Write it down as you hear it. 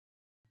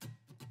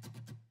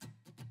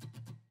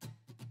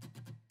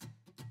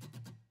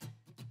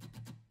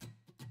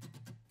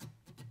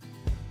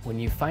When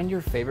you find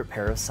your favorite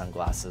pair of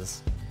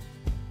sunglasses,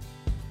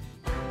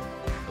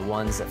 the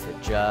ones that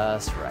fit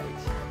just right,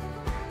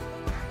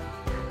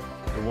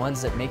 the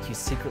ones that make you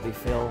secretly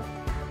feel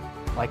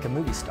like a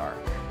movie star,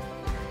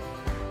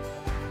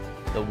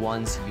 the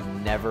ones you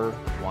never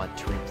want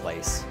to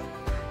replace.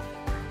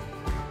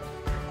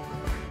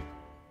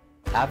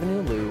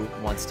 Avenue Lou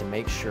wants to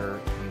make sure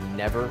you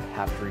never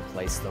have to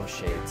replace those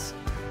shades.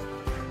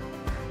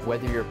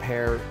 Whether your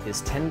pair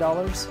is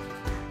 $10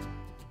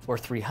 or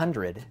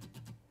 $300,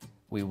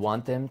 we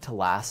want them to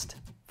last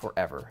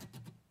forever.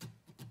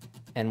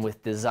 And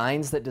with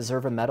designs that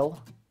deserve a medal,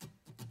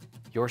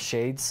 your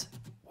shades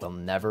will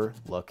never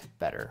look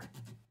better.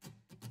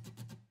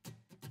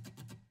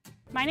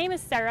 My name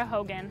is Sarah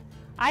Hogan.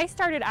 I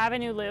started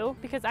Avenue Lou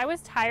because I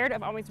was tired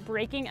of always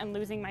breaking and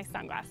losing my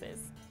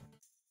sunglasses.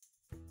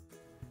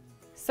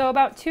 So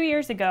about 2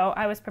 years ago,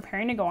 I was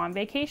preparing to go on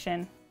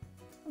vacation.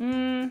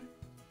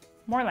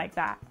 More like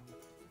that.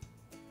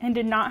 And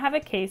did not have a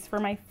case for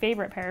my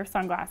favorite pair of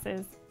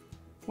sunglasses.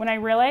 When I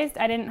realized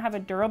I didn't have a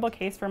durable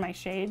case for my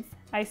shades,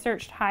 I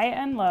searched high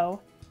and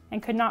low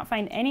and could not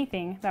find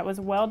anything that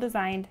was well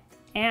designed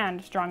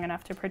and strong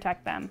enough to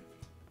protect them.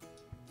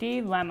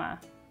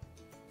 Dilemma.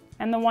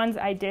 And the ones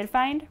I did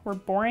find were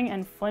boring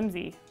and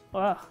flimsy.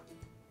 Ugh.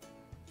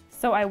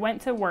 So I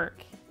went to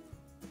work.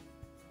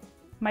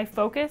 My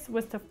focus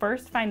was to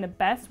first find the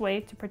best way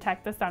to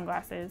protect the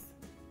sunglasses.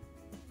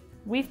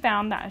 We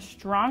found that a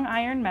strong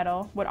iron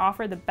metal would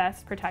offer the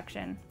best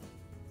protection.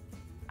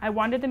 I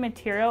wanted the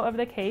material of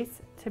the case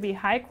to be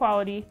high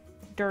quality,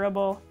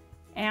 durable,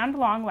 and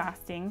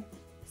long-lasting,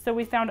 so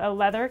we found a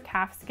leather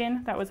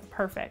calfskin that was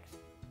perfect.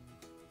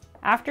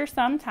 After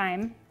some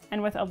time,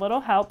 and with a little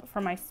help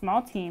from my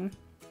small team,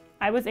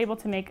 I was able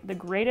to make the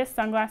greatest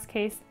sunglass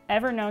case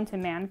ever known to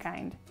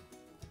mankind.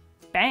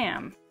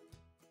 Bam!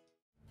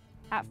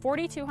 At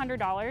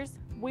 $4,200,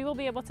 we will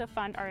be able to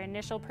fund our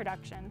initial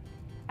production.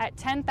 At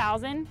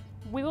 $10,000,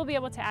 we will be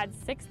able to add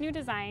 6 new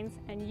designs,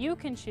 and you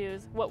can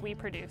choose what we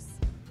produce.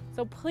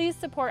 So please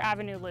support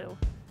Avenue Lou.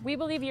 We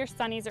believe your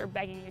sunnies are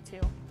begging you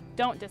to.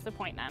 Don't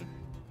disappoint them.